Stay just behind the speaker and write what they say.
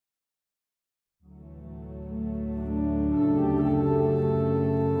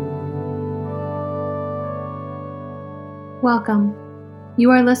Welcome. You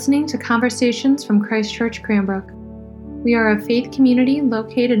are listening to Conversations from Christ Church Cranbrook. We are a faith community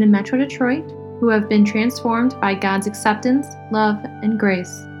located in Metro Detroit who have been transformed by God's acceptance, love, and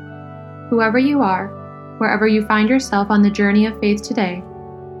grace. Whoever you are, wherever you find yourself on the journey of faith today,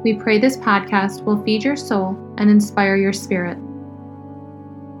 we pray this podcast will feed your soul and inspire your spirit.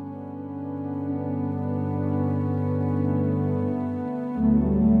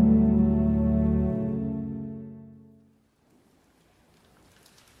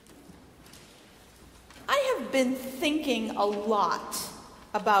 Been thinking a lot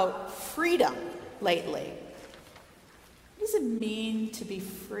about freedom lately. What does it mean to be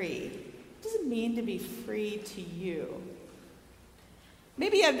free? What does it mean to be free to you?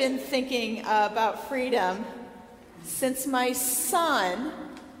 Maybe I've been thinking about freedom since my son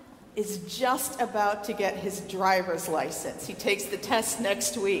is just about to get his driver's license. He takes the test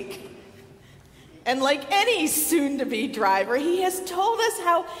next week. And like any soon-to-be driver, he has told us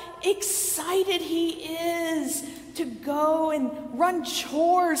how excited he is to go and run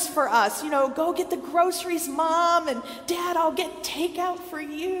chores for us. You know, go get the groceries, Mom, and Dad, I'll get takeout for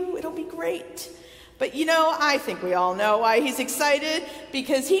you. It'll be great. But you know, I think we all know why he's excited,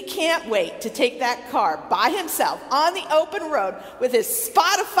 because he can't wait to take that car by himself on the open road with his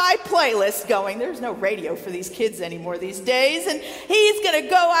Spotify playlist going. There's no radio for these kids anymore these days, and he's going to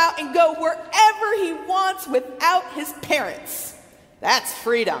go out and go wherever he wants without his parents. That's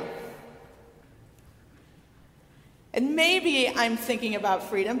freedom. And maybe I'm thinking about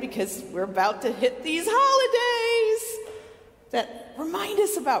freedom because we're about to hit these holidays that remind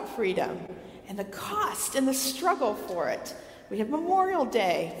us about freedom and the cost and the struggle for it. We have Memorial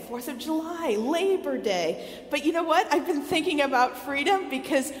Day, 4th of July, Labor Day. But you know what? I've been thinking about freedom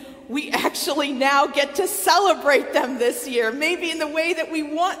because we actually now get to celebrate them this year, maybe in the way that we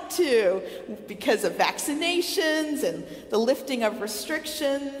want to, because of vaccinations and the lifting of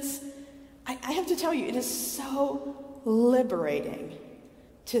restrictions. I have to tell you, it is so liberating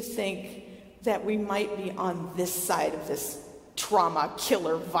to think that we might be on this side of this trauma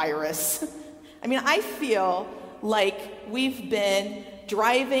killer virus. I mean, I feel like we've been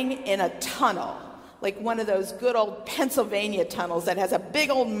driving in a tunnel, like one of those good old Pennsylvania tunnels that has a big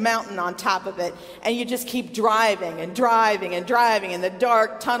old mountain on top of it, and you just keep driving and driving and driving in the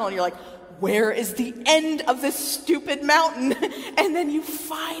dark tunnel, and you're like, where is the end of this stupid mountain? And then you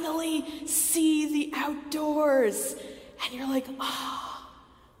finally see the outdoors, and you're like,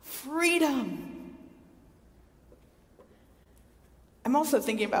 freedom. I'm also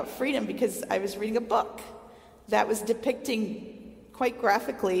thinking about freedom because I was reading a book that was depicting quite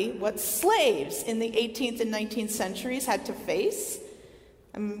graphically what slaves in the 18th and 19th centuries had to face.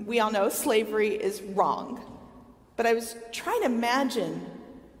 We all know slavery is wrong, but I was trying to imagine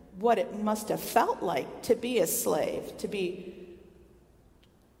what it must have felt like to be a slave, to be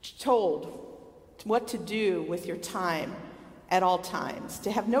told what to do with your time at all times,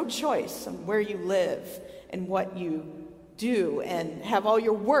 to have no choice on where you live and what you do, and have all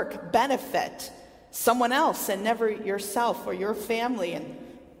your work benefit someone else and never yourself or your family, and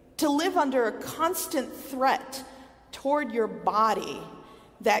to live under a constant threat toward your body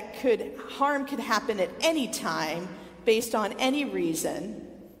that harm could happen at any time based on any reason.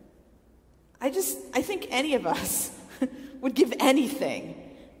 I think any of us would give anything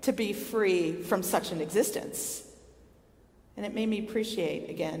to be free from such an existence. And it made me appreciate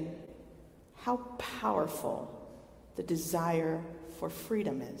again how powerful the desire for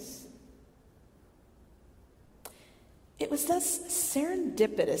freedom is. It was thus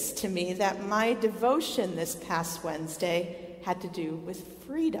serendipitous to me that my devotion this past Wednesday had to do with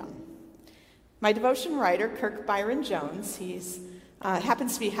freedom. My devotion writer, Kirk Byron Jones, he's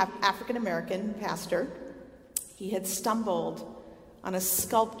happens to be African-American pastor. He had stumbled on a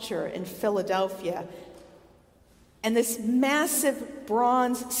sculpture in Philadelphia, and this massive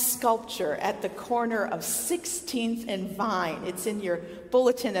bronze sculpture at the corner of 16th and Vine. It's in your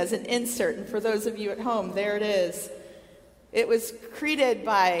bulletin as an insert, and for those of you at home, there it is. It was created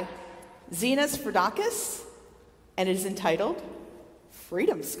by Zenas Frodakis, and it is entitled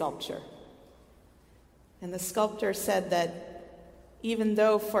Freedom Sculpture. And the sculptor said that even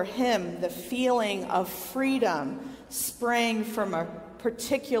though for him the feeling of freedom sprang from a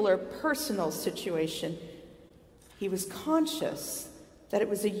particular personal situation, he was conscious that it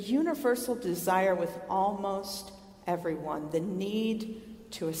was a universal desire with almost everyone, the need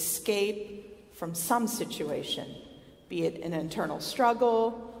to escape from some situation, be it an internal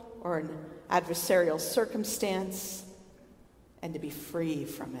struggle or an adversarial circumstance, and to be free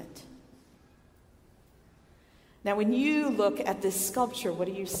from it. Now, when you look at this sculpture, what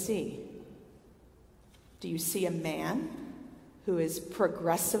do you see? Do you see a man who is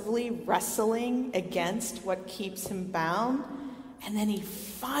progressively wrestling against what keeps him bound. And then he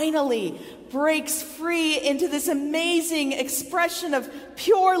finally breaks free into this amazing expression of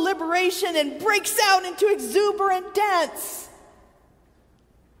pure liberation and breaks out into exuberant dance.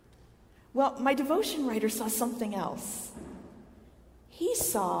 Well, my devotion writer saw something else. He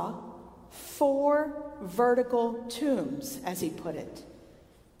saw 4 vertical tombs, as he put it,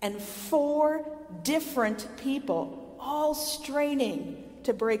 and 4 different people, all straining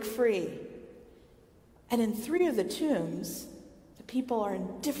to break free. And in 3 of the tombs, the people are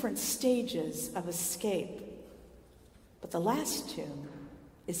in different stages of escape. But the last tomb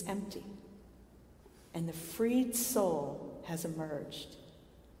is empty, and the freed soul has emerged.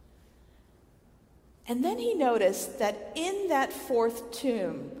 And then he noticed that in that 4th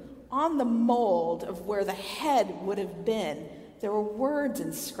tomb, on the mold of where the head would have been, there were words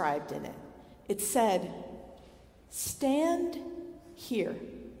inscribed in it. It said, "Stand here."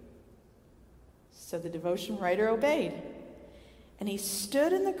 So the devotion writer obeyed. And he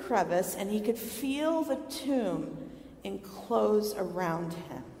stood in the crevice, and he could feel the tomb enclose around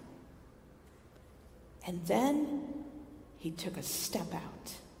him. And then he took a step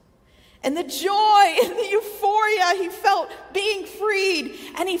out. And the joy and the euphoria he felt being freed,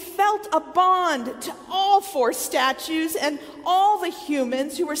 and he felt a bond to all 4 statues and all the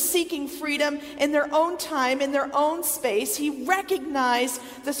humans who were seeking freedom in their own time, in their own space. He recognized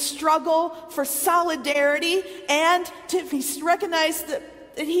the struggle for solidarity, and he recognized that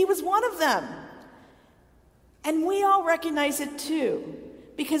he was one of them. And we all recognize it too,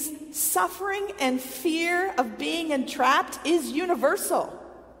 because suffering and fear of being entrapped is universal.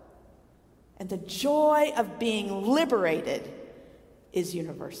 And the joy of being liberated is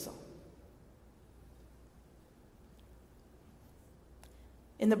universal.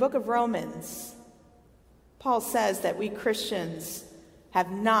 In the book of Romans, Paul says that we Christians have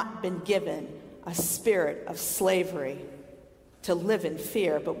not been given a spirit of slavery to live in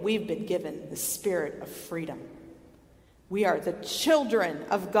fear, but we've been given the spirit of freedom. We are the children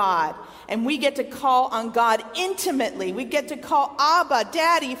of God, and we get to call on God intimately. We get to call Abba,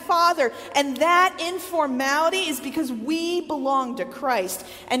 Daddy, Father, and that informality is because we belong to Christ,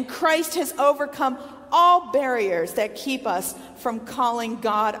 and Christ has overcome all barriers that keep us from calling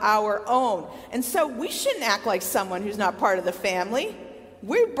God our own. And so we shouldn't act like someone who's not part of the family.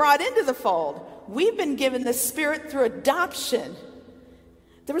 We're brought into the fold. We've been given the Spirit through adoption.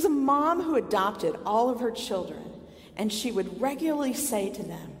 There was a mom who adopted all of her children. And she would regularly say to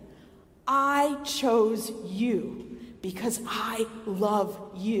them, "I chose you because I love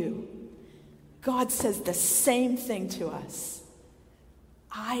you." God says the same thing to us.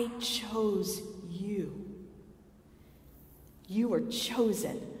 I chose you. You were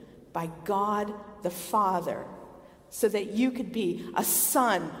chosen by God the Father so that you could be a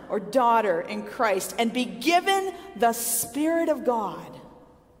son or daughter in Christ and be given the Spirit of God.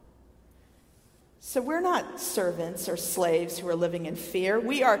 So we're not servants or slaves who are living in fear.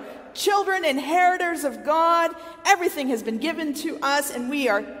 We are children, inheritors of God. Everything has been given to us, and we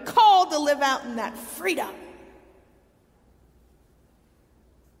are called to live out in that freedom.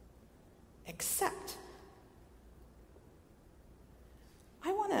 Except,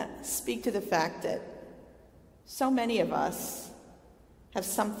 I want to speak to the fact that so many of us have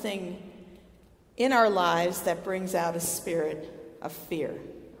something in our lives that brings out a spirit of fear.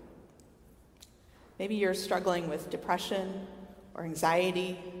 Maybe you're struggling with depression or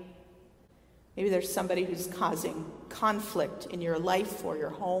anxiety. Maybe there's somebody who's causing conflict in your life or your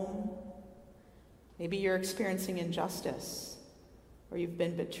home. Maybe you're experiencing injustice or you've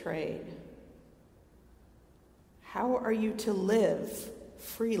been betrayed. How are you to live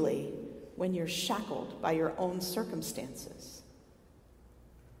freely when you're shackled by your own circumstances?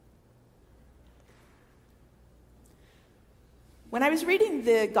 When I was reading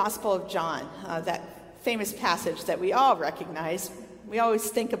the Gospel of John, that famous passage that we all recognize, we always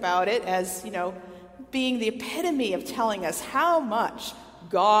think about it as, being the epitome of telling us how much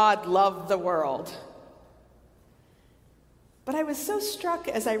God loved the world. But I was so struck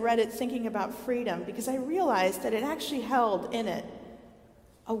as I read it thinking about freedom because I realized that it actually held in it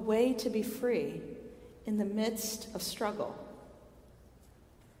a way to be free in the midst of struggle.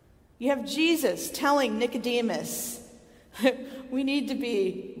 You have Jesus telling Nicodemus, we need to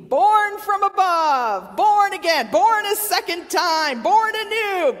be born from above, born again, born a second time, born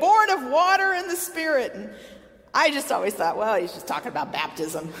anew, born of water and the Spirit. And I just always thought, well, he's just talking about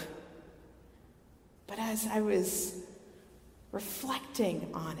baptism. But as I was reflecting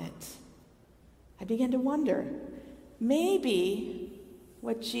on it, I began to wonder, maybe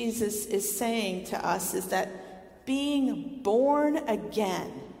what Jesus is saying to us is that being born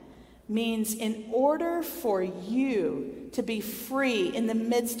again means in order for you to be free in the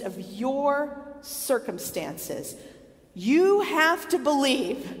midst of your circumstances, you have to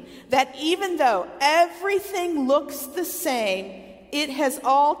believe that even though everything looks the same, it has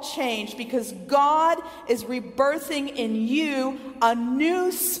all changed because God is rebirthing in you a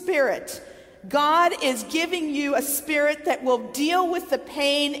new spirit. God is giving you a spirit that will deal with the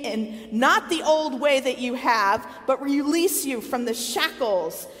pain in not the old way that you have, but release you from the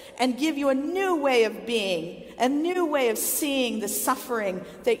shackles and give you a new way of being, a new way of seeing the suffering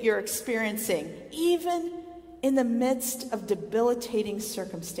that you're experiencing, even in the midst of debilitating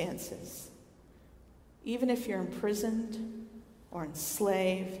circumstances. Even if you're imprisoned or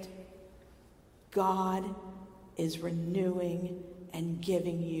enslaved, God is renewing and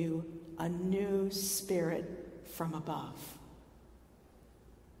giving you a new spirit from above.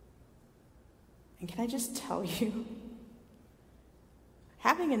 And can I just tell you,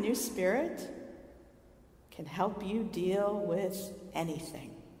 having a new spirit can help you deal with anything.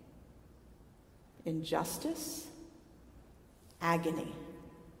 Injustice, agony,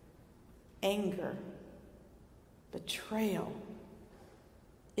 anger, betrayal,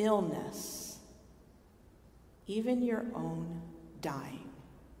 illness, even your own dying.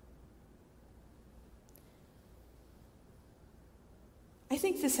 I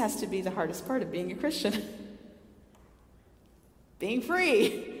think this has to be the hardest part of being a Christian. Being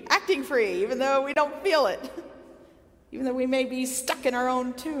free, acting free, even though we don't feel it, even though we may be stuck in our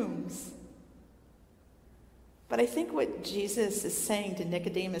own tombs. But I think what Jesus is saying to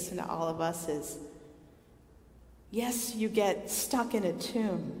Nicodemus and to all of us is, yes, you get stuck in a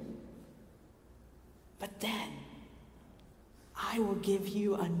tomb, but then I will give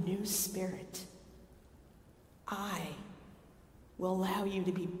you a new spirit. I will allow you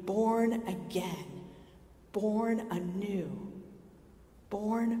to be born again, born anew,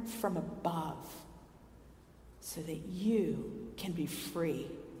 born from above, so that you can be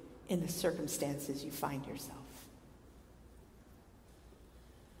free in the circumstances you find yourself.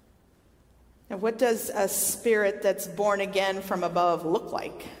 Now, what does a spirit that's born again from above look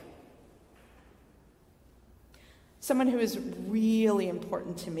like? Someone who is really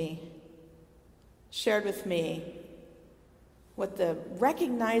important to me shared with me what the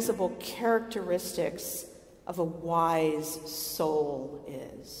recognizable characteristics of a wise soul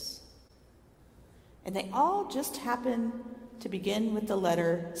is. And they all just happen to begin with the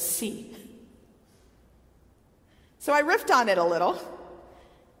letter C. So I riffed on it a little,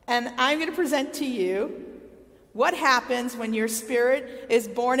 and I'm going to present to you what happens when your spirit is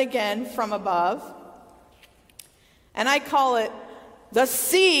born again from above. And I call it the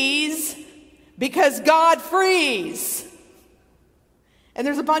C's because God frees. And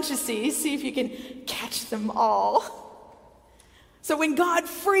there's a bunch of C's. See if you can catch them all. So when God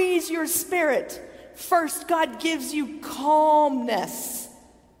frees your spirit, first God gives you calmness.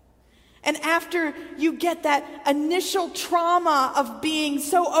 And after you get that initial trauma of being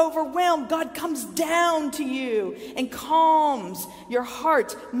so overwhelmed, God comes down to you and calms your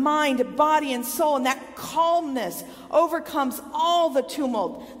heart, mind, body, and soul. And that calmness overcomes all the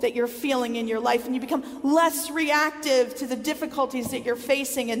tumult that you're feeling in your life. And you become less reactive to the difficulties that you're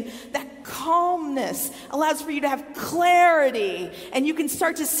facing. And that calmness allows for you to have clarity. And you can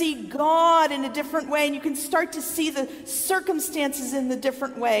start to see God in a different way. And you can start to see the circumstances in a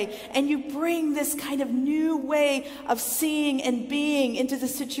different way. And you bring this kind of new way of seeing and being into the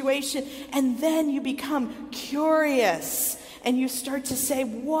situation. And then you become curious. And you start to say,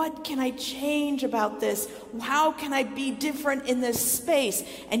 what can I change about this? How can I be different in this space?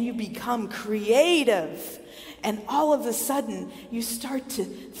 And you become creative. And all of a sudden, you start to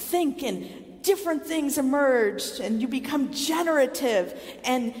think and different things emerge. And you become generative.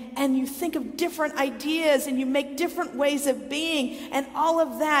 And you think of different ideas. And you make different ways of being. And all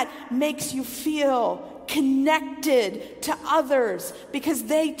of that makes you feel connected to others because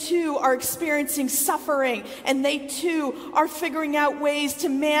they too are experiencing suffering and they too are figuring out ways to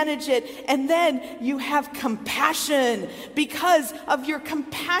manage it. And then you have compassion because of your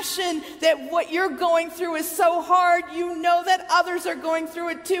compassion that what you're going through is so hard. You know that others are going through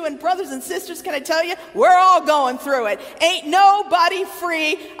it too. And brothers and sisters, can I tell you, we're all going through it. Ain't nobody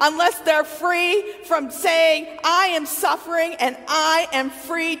free unless they're free from saying, I am suffering and I am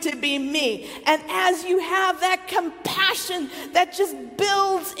free to be me. And as you have that compassion that just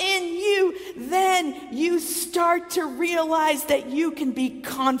builds in you, then you start to realize that you can be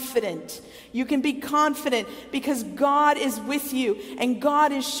confident. You can be confident because God is with you and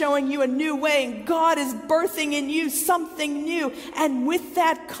God is showing you a new way and God is birthing in you something new. And with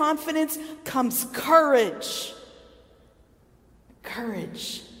that confidence comes courage.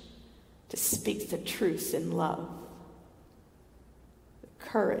 courage to speak the truth in love, the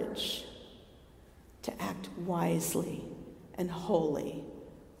courage to act wisely and wholly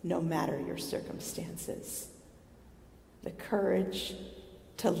no matter your circumstances, the courage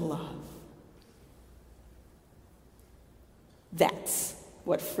to love. That's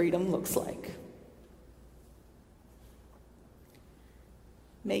what freedom looks like.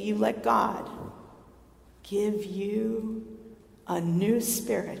 May you let God give you a new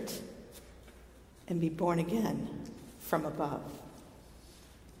spirit and be born again from above.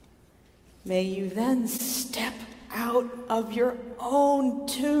 May you then step out of your own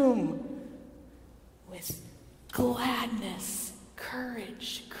tomb with gladness,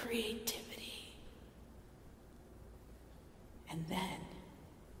 courage, creativity. And then,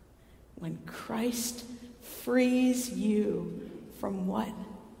 when Christ frees you from what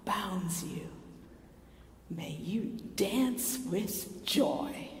bounds you, may you dance with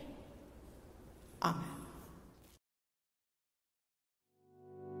joy. Amen.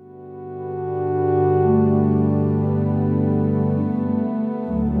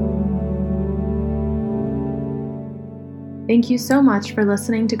 Thank you so much for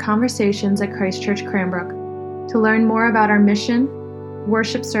listening to Conversations at Christ Church Cranbrook. To learn more about our mission,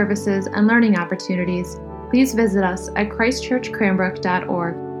 worship services, and learning opportunities, please visit us at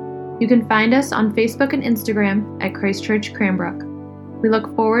christchurchcranbrook.org. You can find us on Facebook and Instagram at Christ Church Cranbrook. We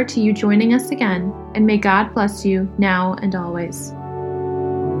look forward to you joining us again, and may God bless you now and always.